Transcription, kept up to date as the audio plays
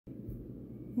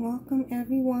Welcome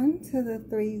everyone to the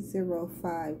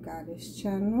 305 Goddess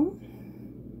channel.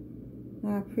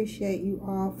 I appreciate you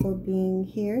all for being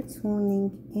here,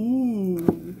 tuning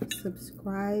in,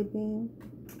 subscribing,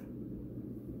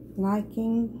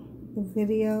 liking the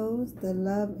videos, the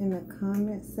love in the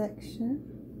comment section.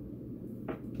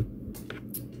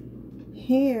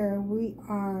 Here we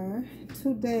are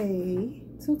today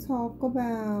to talk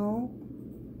about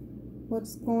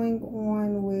what's going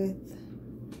on with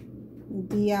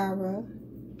Diara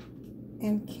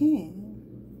and Ken.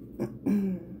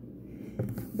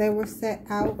 They were set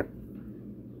out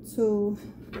to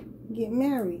get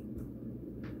married.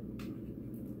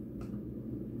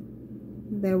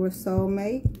 They were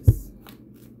soulmates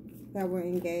that were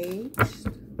engaged.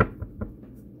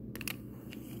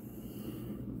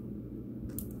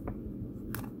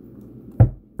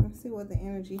 Let's see what the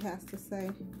energy has to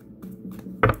say.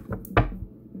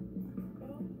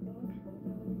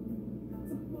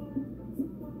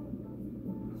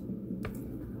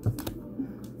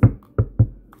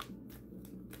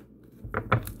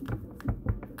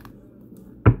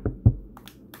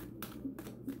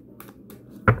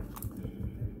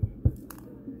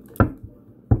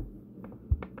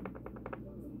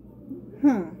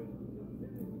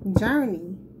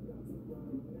 Journey.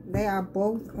 They are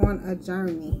both on a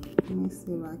journey. Let me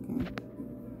see if I can.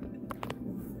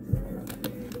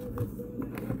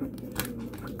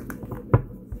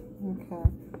 Okay.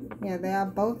 Yeah, they are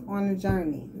both on a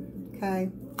journey. Okay.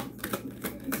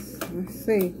 Let's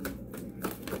see.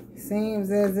 Seems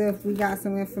as if we got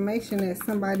some information that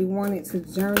somebody wanted to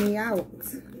journey out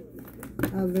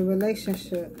of the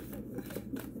relationship.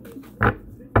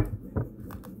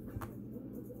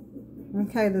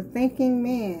 Okay, the thinking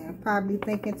man, probably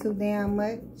thinking too damn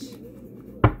much,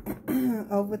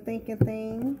 overthinking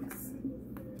things.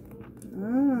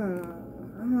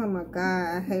 Oh my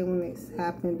God, I hate when it's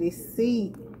happening.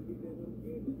 Deceit,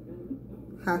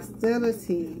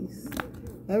 hostilities,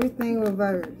 everything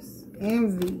reversed,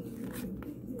 envy,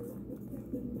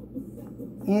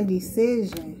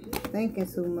 indecision, thinking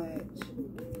too much,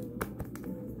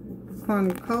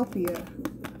 cornucopia,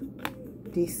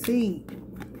 deceit.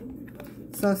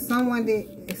 So someone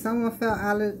fell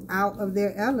out of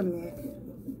their element.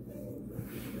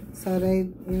 So they,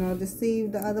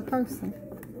 deceived the other person.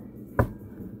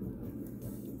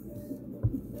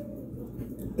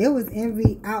 It was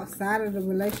envy outside of the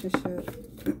relationship.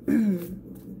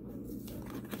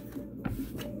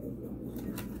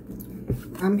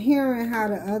 I'm hearing how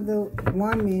the other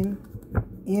woman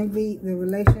envied the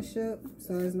relationship,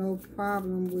 so there's no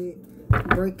problem with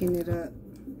breaking it up.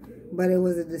 But it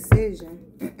was a decision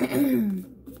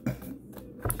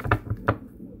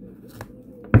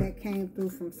that came through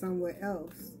from somewhere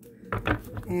else.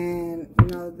 And,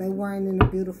 they weren't in a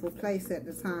beautiful place at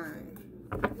the time.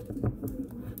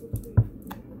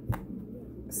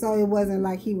 So it wasn't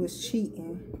like he was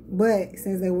cheating. But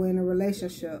since they were in a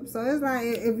relationship. So it's like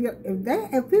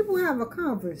if people have a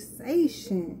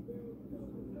conversation,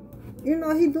 he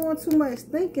doing too much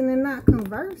thinking and not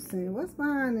conversing. What's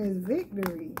behind his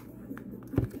victory?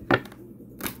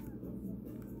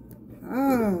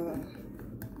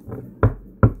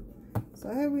 So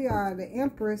here we are, the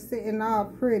Empress sitting all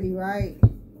pretty, right?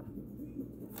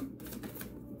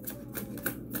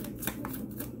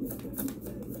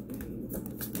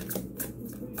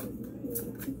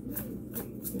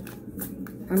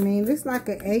 I mean, this like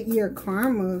an 8-year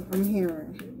karma I'm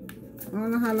hearing. I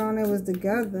don't know how long they was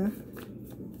together.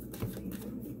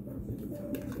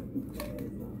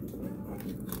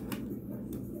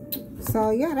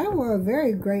 So, yeah, they were a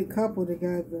very great couple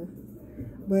together.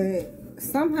 But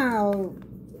somehow,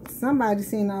 somebody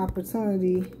seen the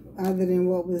opportunity other than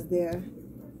what was there.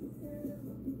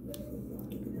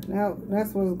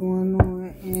 That's what's going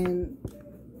on. And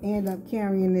end up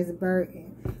carrying this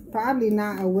burden. Probably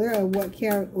not aware of what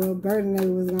burden they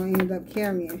was going to end up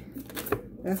carrying.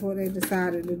 That's what they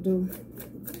decided to do.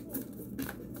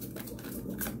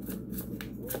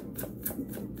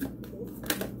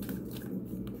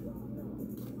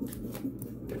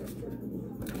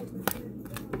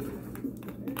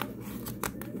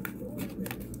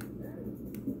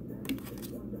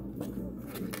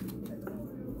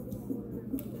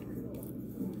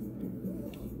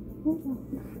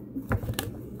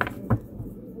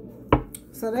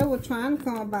 So they were trying to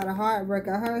come about a heartbreak.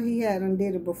 I heard he hadn't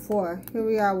did it before. Here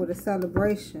we are with a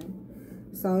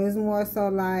celebration. So it's more so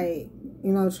like,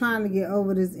 trying to get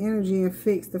over this energy and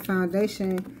fix the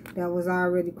foundation that was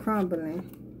already crumbling.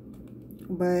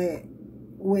 But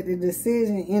with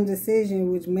the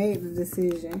indecision, which made the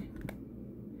decision,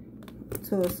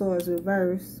 Two of Swords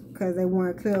reverse, because they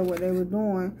weren't clear what they were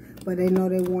doing, but they know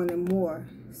they wanted more.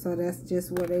 So that's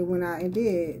just what they went out and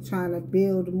did, trying to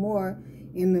build more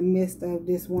in the midst of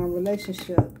this one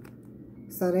relationship.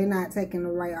 So they're not taking the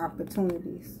right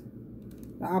opportunities.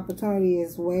 The opportunity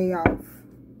is way off.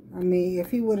 I mean,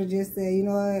 if he would have just said, you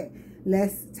know what,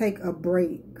 let's take a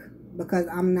break because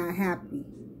I'm not happy.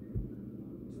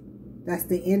 That's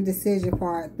the indecision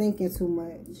part, thinking too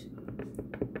much.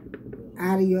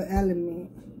 Out of your element.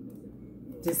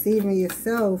 Deceiving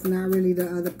yourself, not really the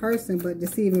other person, but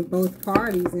deceiving both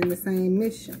parties in the same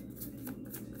mission.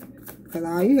 Because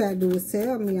all you gotta do is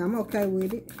tell me I'm okay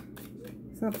with it.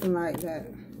 Something like that.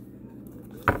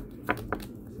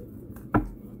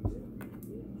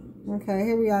 Okay,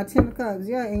 here we are, 10 of Cups.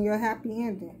 Yeah, and your happy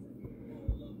ending.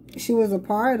 She was a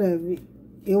part of it.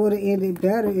 It would have ended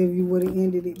better if you would have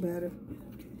ended it better.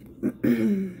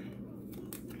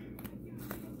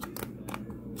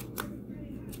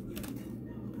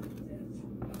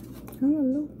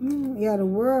 Yeah, the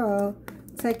world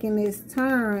taking its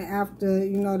turn after,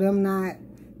 you know, them not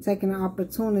taking the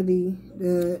opportunity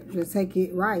to take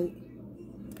it right.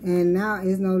 And now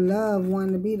there's no love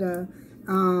wanting to be there.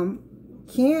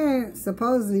 Ken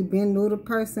supposedly been knew the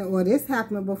person, or this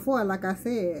happened before, like I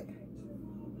said.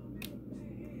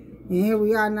 And here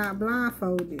we are not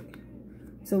blindfolded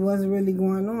to what's really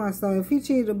going on. So if he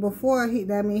cheated before,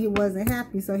 that means he wasn't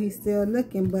happy, so he's still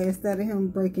looking. But instead of him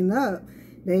breaking up,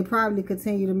 they probably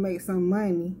continue to make some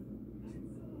money.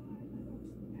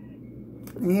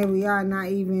 And here we are not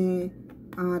even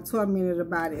tormented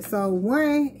about it. So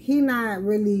one, he not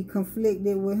really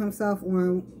conflicted with himself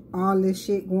on all this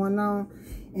shit going on.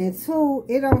 And two,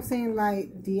 it don't seem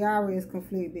like Diara is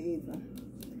conflicted either.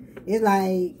 It's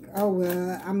like, oh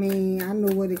well, I mean, I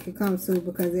knew what it could come to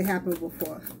because it happened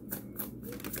before.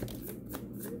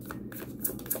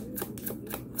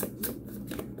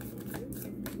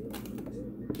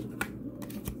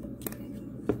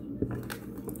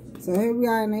 So here we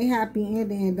are in a happy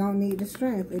ending and don't need the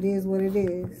strength. It is what it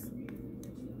is.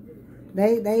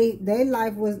 Their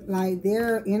life was like,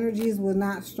 their energies were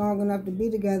not strong enough to be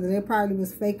together. They probably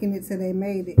was faking it till they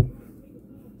made it.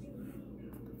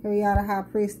 Here we are, the High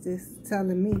Priestess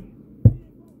telling me.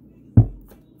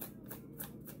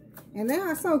 And they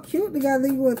are so cute together,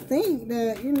 you would think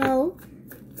that, you know,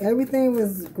 everything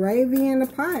was gravy in the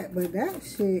pot. But that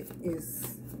shit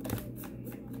is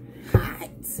hot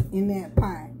in that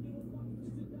pot.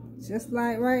 Just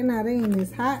like right now, they in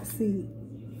this hot seat.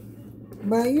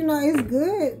 But, you know, it's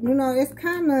good. You know, it's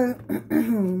kind of,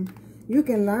 you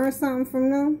can learn something from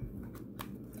them.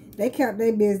 They kept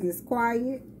their business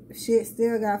quiet. Shit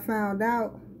still got found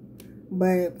out.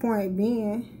 But point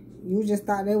being, you just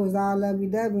thought they was all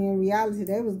lovey-dovey. In reality,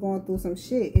 they was going through some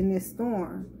shit in this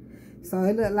storm. So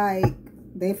it looked like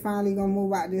they finally gonna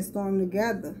move out this storm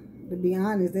together. To be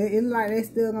honest, it look like they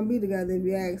still gonna be together, if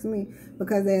you ask me,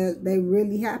 because they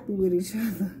really happy with each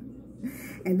other.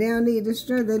 And they don't need the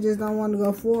strength. They just don't want to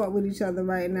go forward with each other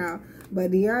right now.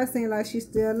 But Diara seems like she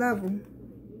still love him.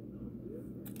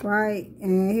 Right?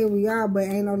 And here we are, but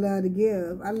ain't no love to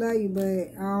give. I love you,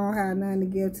 but I don't have nothing to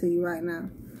give to you right now.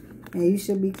 And you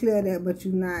should be clear of that, but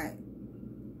you're not.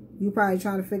 You probably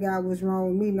trying to figure out what's wrong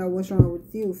with me, know what's wrong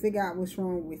with you. Figure out what's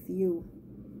wrong with you.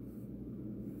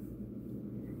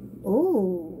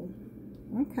 Ooh.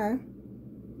 Okay.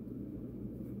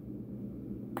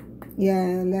 Yeah,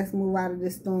 and let's move out of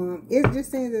this storm. It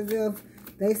just seems as if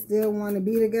they still want to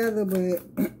be together, but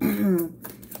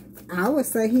I would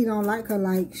say he don't like her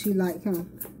like she like him.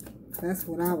 That's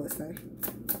what I would say.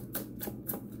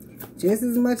 Just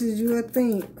as much as you would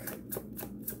think,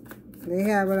 they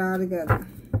have it all together.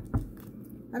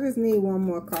 I just need one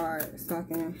more card so I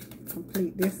can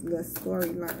complete this little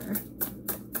storyline.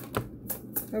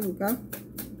 There we go.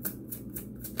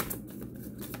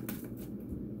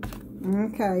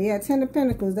 Okay, yeah, 10 of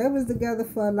Pentacles. They was together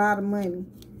for a lot of money.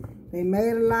 They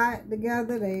made a lot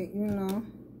together. They, you know,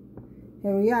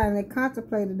 here we are, and they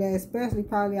contemplated that, especially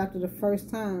probably after the first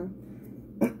time.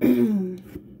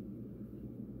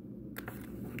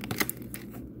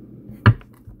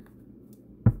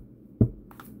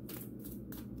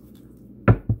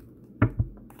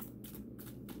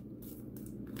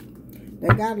 They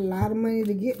got a lot of money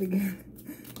to get together.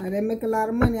 Like, they make a lot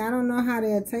of money. I don't know how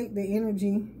they'll take the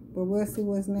energy, but we'll see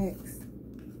what's next.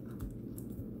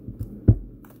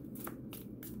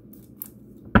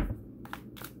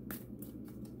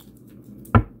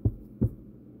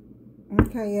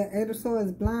 Okay, yeah, 8 of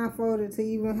Swords blindfolded to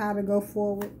even how to go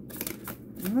forward.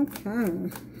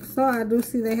 Okay. So I do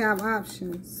see they have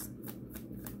options.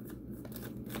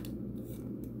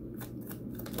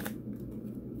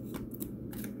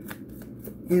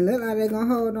 And look like they're going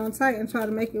to hold on tight and try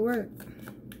to make it work.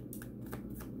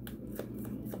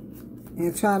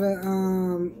 And try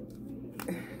to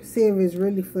see if it's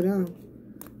really for them.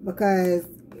 Because,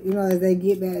 you know, as they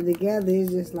get back together,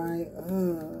 it's just like,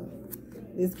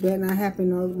 this better not happen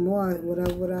no more,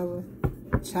 whatever.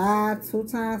 Child, 2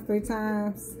 times, 3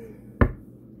 times.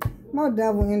 More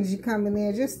devil energy coming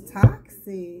in, just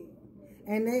toxic.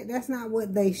 And that's not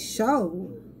what they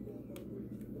show.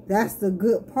 That's the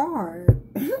good part.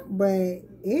 But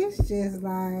it's just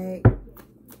like,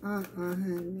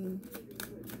 honey.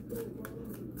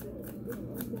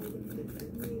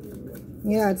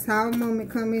 Yeah, tower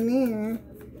moment coming in.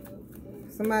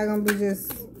 Somebody gonna be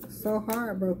just so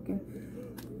heartbroken.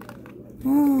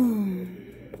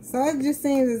 So it just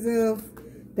seems as if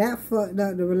that fucked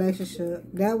up the relationship.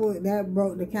 That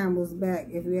broke the camel's back,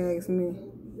 if you ask me.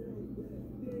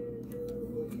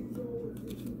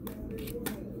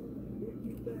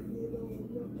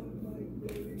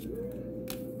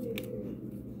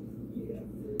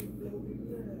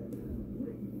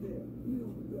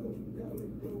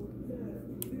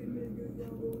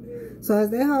 So as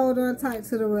they hold on tight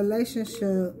to the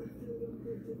relationship,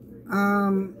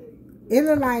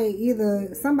 it'll like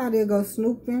either somebody will go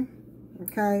snooping,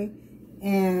 okay,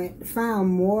 and find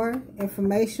more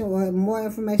information, or more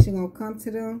information gonna come to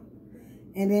them,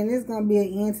 and then it's gonna be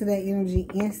an end to that energy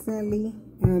instantly,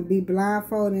 and be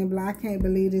blindfolded and be like, I can't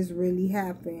believe this really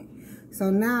happened. So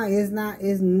now it's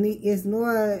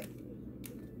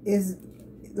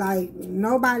like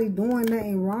nobody doing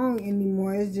nothing wrong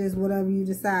anymore. It's just whatever you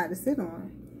decide to sit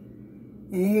on.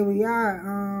 And here we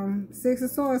are, 6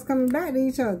 of Swords coming back to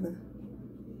each other.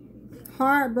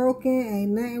 Heartbroken,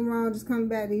 ain't nothing wrong, just coming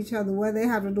back to each other, whether they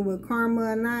have to do with karma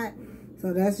or not.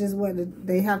 So that's just what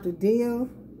they have to deal.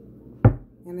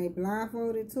 And they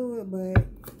blindfolded to it, but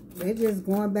they just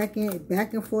going back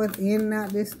and forth, in and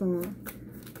out this storm.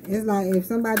 It's like if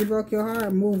somebody broke your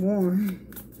heart, move on.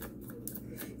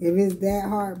 If it's that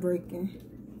heartbreaking.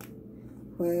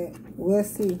 But we'll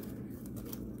see.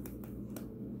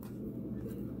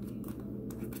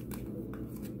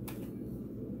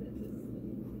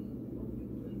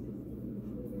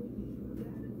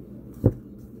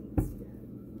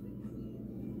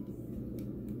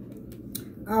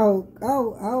 Oh.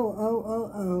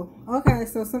 Okay,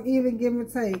 so some even give and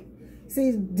take.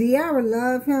 See, De'Ara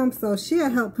love him, so she'll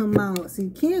help him out. See,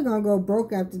 Ken gonna go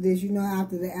broke after this, you know,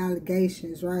 after the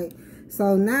allegations, right?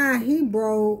 So now he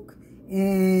broke,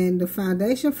 and the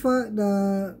foundation fucked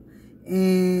up,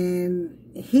 and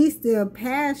he's still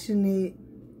passionate,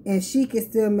 and she can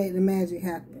still make the magic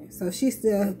happen. So she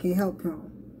still can help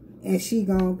him, and she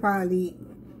gonna probably,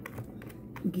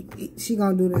 she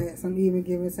gonna do that. Some even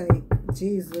give and take.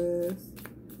 Jesus.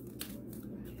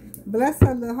 Bless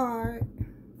her little heart.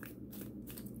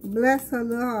 Bless her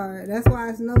little heart. That's why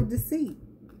it's no deceit.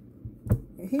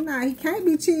 He can't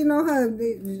be cheating on her.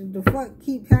 The fuck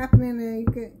keep happening, and you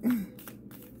can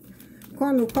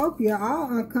cornucopia,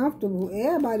 all uncomfortable.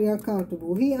 Everybody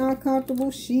uncomfortable. He uncomfortable,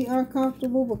 she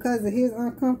uncomfortable because of his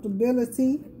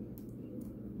uncomfortability.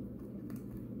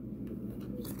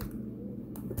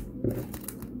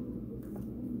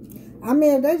 I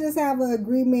mean, if they just have an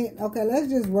agreement, okay, let's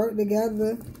just work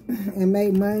together and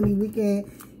make money. We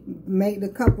can make the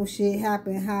couple shit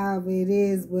happen however it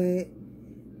is, but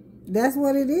that's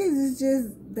what it is. It's just,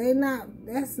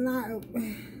 that's not,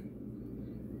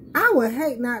 I would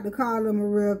hate not to call them a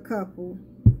real couple.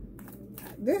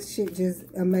 This shit just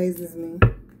amazes me.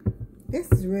 This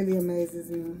really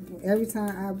amazes me. Every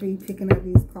time I be picking up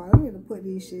these cards, I need to put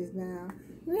these shits down.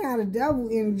 You know, the devil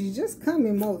energy just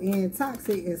coming more in,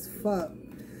 toxic as fuck.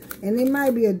 And it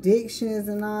might be addictions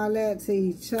and all that to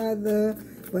each other,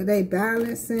 but they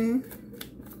balancing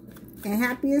and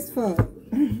happy as fuck.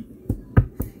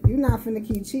 You're not finna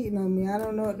keep cheating on me. I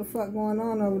don't know what the fuck going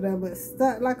on over there, but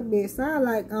stuck like a bitch. Sound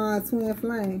like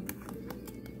TwinFlame.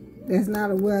 That's not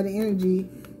aware of the energy.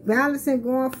 Balancing,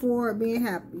 going forward, being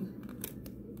happy.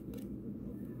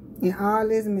 And all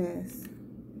this mess.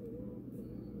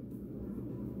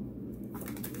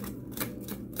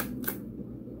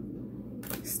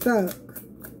 Stuck.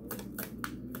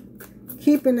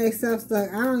 Keeping themselves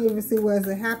stuck. I don't even see where it's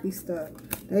a happy stuck.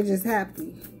 They just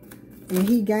happy. And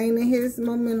he gaining his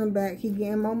momentum back. He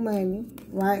getting more money.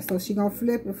 Right? So she gonna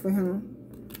flip it for him.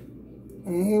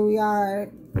 And here we are.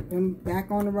 And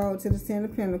back on the road to the 10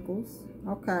 of Pentacles.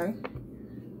 Okay.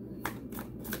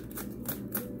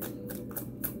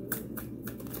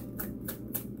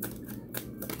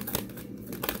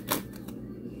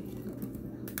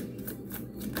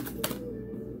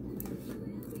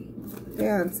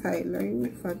 Damn, Taylor,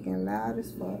 you fucking loud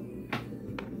as fuck.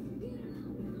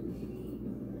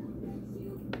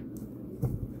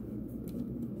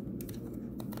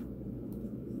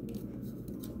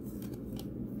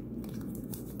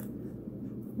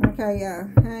 Okay, y'all.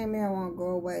 Hangman won't go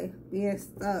away. Being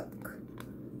stuck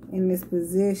in this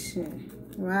position.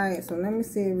 Right? So let me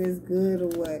see if it's good or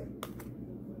what.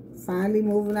 Finally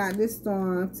moving out this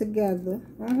storm together.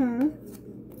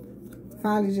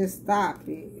 Finally just stop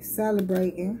it.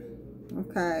 Celebrating.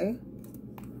 Okay.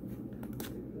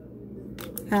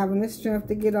 Having the strength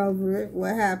to get over it.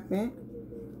 What happened.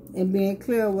 And being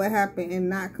clear what happened and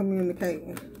not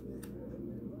communicating.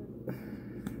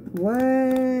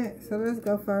 What? So let's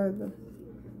go further.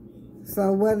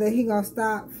 So whether he gonna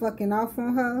stop fucking off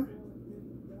on her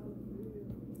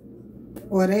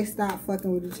or they stop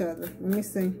fucking with each other. Let me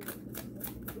see.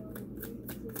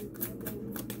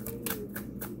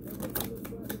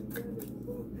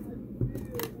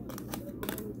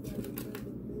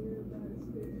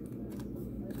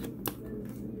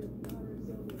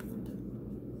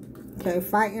 Okay,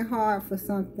 fighting hard for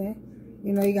something.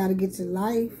 You know, you got to get your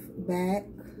life back.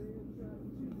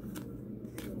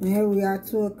 And here we are,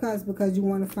 2 of Cups, because you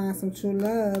want to find some true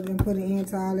love and put an end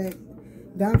to all that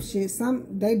dumb shit.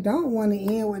 They don't want to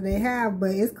end what they have, but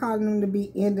it's calling them to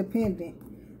be independent.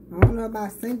 I don't know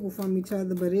about single from each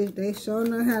other, but they sure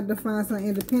know how to find some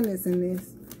independence in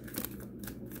this.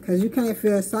 Because you can't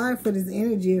feel sorry for this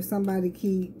energy if somebody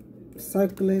keep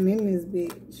circling in this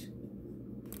bitch.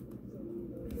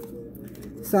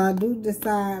 So I do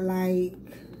decide, like,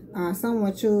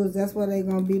 someone choose, that's what they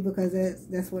gonna be, because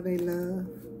that's what they love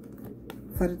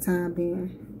for the time being.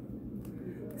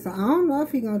 So I don't know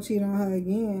if he gonna cheat on her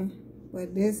again,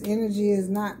 but this energy is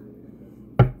not.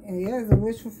 And yeah, there's a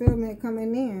wish fulfillment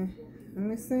coming in. Let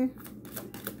me see.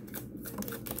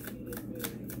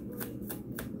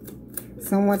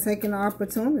 Someone taking the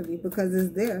opportunity because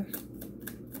it's there.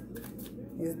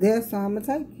 It's there, so I'm gonna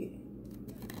take it.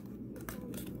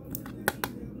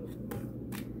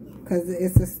 Because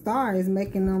it's a star. It's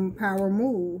making them power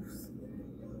moves.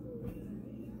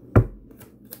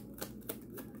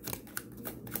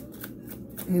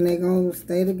 And they're going to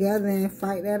stay together and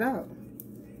fight that out.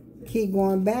 Keep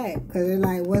going back. Because they're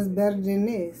like, what's better than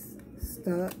this?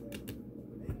 Stuck.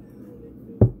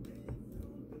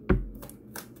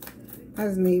 I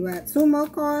just need about 2 more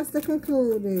cards to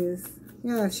conclude this.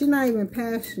 Yeah, she's not even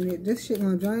passionate. This shit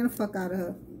going to drain the fuck out of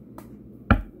her.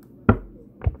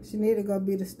 She need to go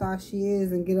be the star she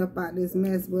is and get up out this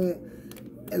mess. But,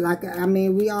 like, I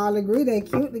mean, we all agree they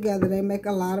cute together. They make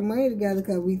a lot of money together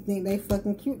because we think they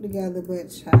fucking cute together. But,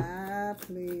 child,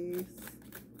 please.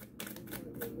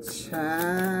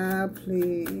 Child,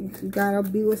 please. You gotta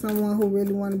be with someone who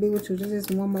really want to be with you.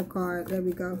 Just 1 more card. There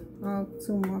we go. Oh,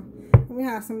 2 more. We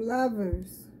have some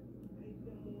lovers.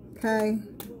 Okay?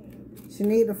 She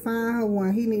need to find her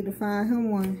one. He need to find him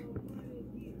one.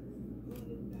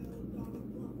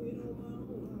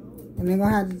 And they're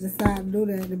going to have to decide to do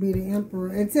that to be the emperor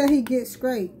until he gets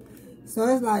straight. So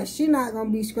it's like she not going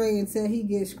to be straight until he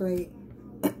gets straight.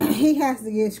 He has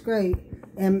to get straight.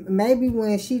 And maybe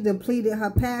when she depleted her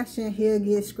passion, he'll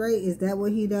get straight. Is that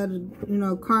what he does, you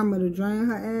know, karma to drain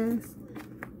her ass?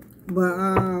 But,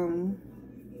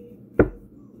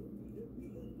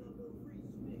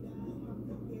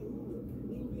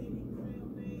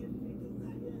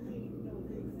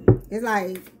 it's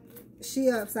like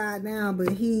she upside down,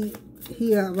 but he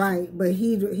upright, but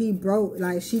he broke.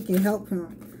 Like, she can help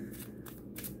him,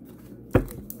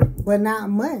 but not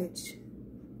much.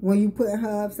 When you put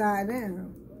her upside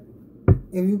down,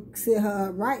 if you sit her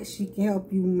upright, she can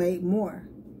help you make more.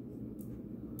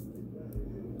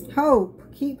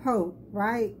 Hope, keep hope,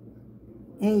 right?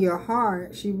 In your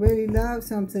heart, she really loves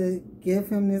him to give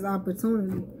him this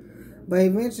opportunity. But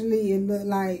eventually, it looked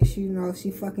like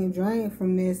she fucking drained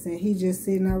from this, and he just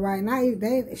sitting there right now.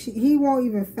 He won't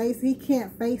even he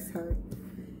can't face her.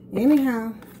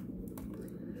 Anyhow,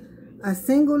 a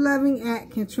single loving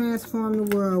act can transform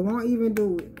the world. Won't even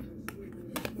do it.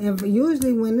 And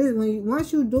usually,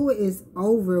 once you do it, it's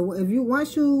over.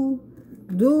 Once you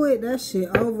do it, that shit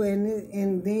over,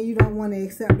 and then you don't want to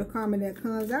accept the karma that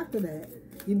comes after that.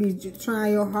 You be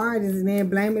trying your hardest and then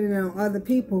blaming it on other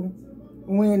people.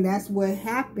 When that's what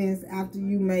happens after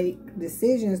you make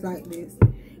decisions like this.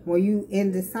 When you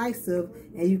indecisive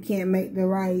and you can't make the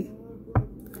right,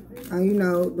 you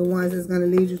know, the ones that's going to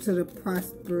lead you to the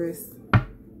prosperous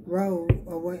road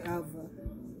or whatever.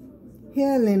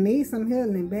 Healing, need some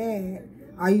healing bad.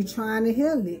 Are you trying to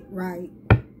heal it? Right.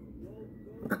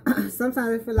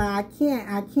 Sometimes I feel like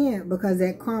I can't because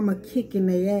that karma kicking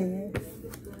their ass.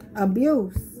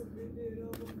 Abuse.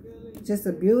 Just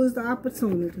abuse the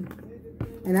opportunity.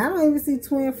 And I don't even see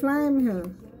TwinFlame here.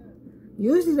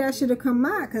 Usually that should have come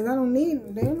out because I don't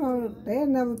need, they'll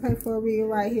never pay for a read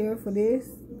right here for this.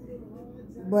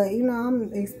 But, you know,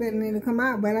 I'm expecting it to come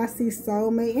out. But I see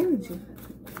soulmate energy.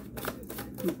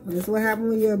 That's what happened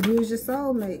when you abuse your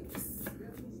soulmates.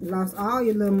 You lost all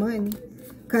your little money.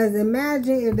 Because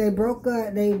imagine if they broke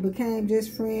up, they became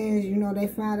just friends. You know, they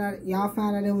found out, y'all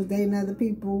found out they was dating other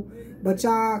people. But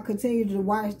y'all continue to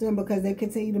watch them because they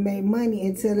continue to make money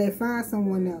until they find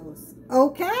someone else.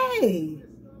 Okay.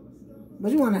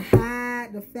 But you want to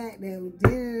hide the fact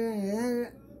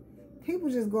that people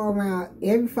just go around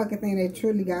every fucking thing they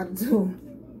truly got to do.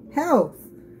 Health.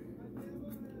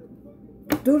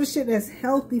 Do the shit that's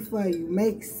healthy for you.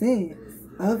 Make sense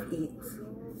of it.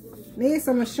 Need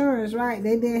some assurance, right?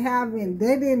 They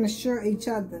didn't assure each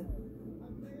other.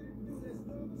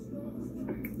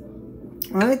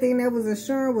 Only thing that was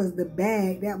assured was the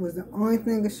bag. That was the only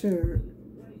thing assured.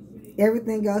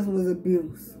 Everything else was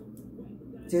abuse.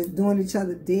 Just doing each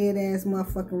other dead ass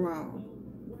motherfucking wrong.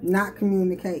 Not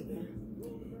communicating.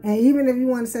 And even if you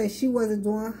want to say she wasn't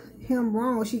doing him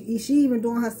wrong, she even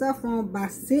doing herself wrong by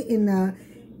sitting there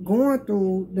going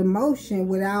through the motion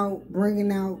without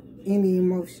bringing out any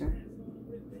emotion.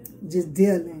 Just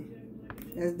dealing.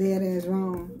 That's dead ass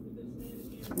wrong.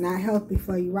 Not healthy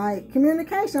for you, right?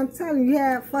 Communication, I'm telling you, you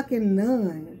have fucking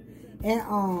none at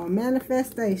all.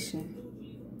 Manifestation.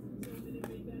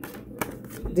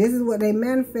 This is what they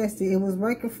manifested. It was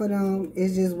working for them.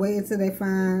 It's just waiting till they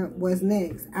find what's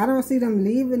next. I don't see them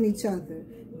leaving each other.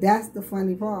 That's the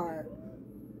funny part.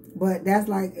 But that's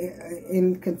like,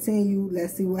 and continue.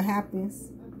 Let's see what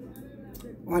happens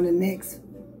on the next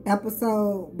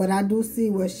episode. But I do see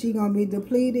where she gonna be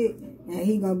depleted and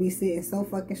he gonna be sitting so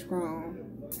fucking strong.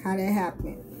 How that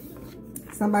happened?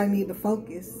 Somebody need to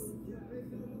focus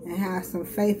and have some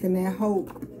faith and that hope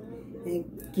and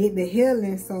get the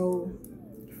healing so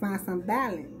you find some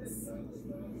balance.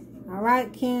 All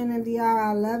right, Ken and DR,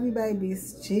 I love you,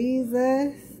 babies.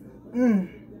 Jesus.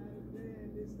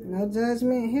 No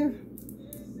judgment here.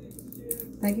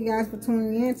 Thank you guys for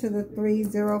tuning in to the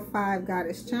 305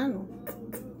 Goddess channel.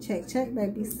 Check,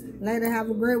 babies. Later, have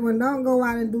a great one. Don't go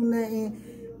out and do nothing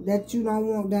that you don't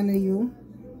want done to you.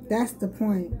 That's the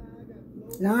point.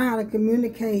 Learn how to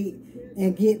communicate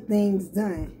and get things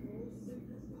done.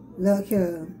 Look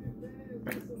here.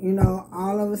 You know,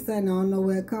 all of a sudden, I don't know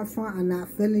where it comes from. I'm not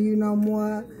feeling you no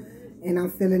more. And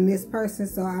I'm feeling this person.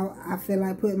 So I feel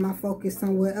like putting my focus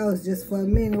somewhere else just for a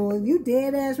minute. Well, you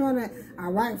dead ass running.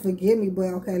 All right, forgive me.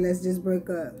 But okay, let's just break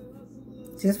up.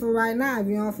 Just for right now, if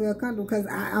you don't feel comfortable. Because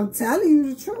I'm telling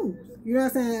you the truth. You know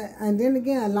what I'm saying? And then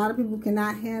again, a lot of people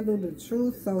cannot handle the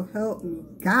truth. So help me.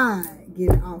 God,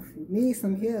 get it off you. Need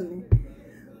some healing.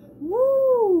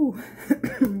 Woo.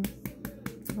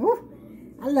 Woo.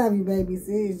 I love you, babies.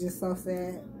 It is just so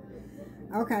sad.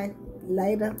 Okay.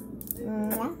 Later.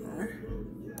 Mwah.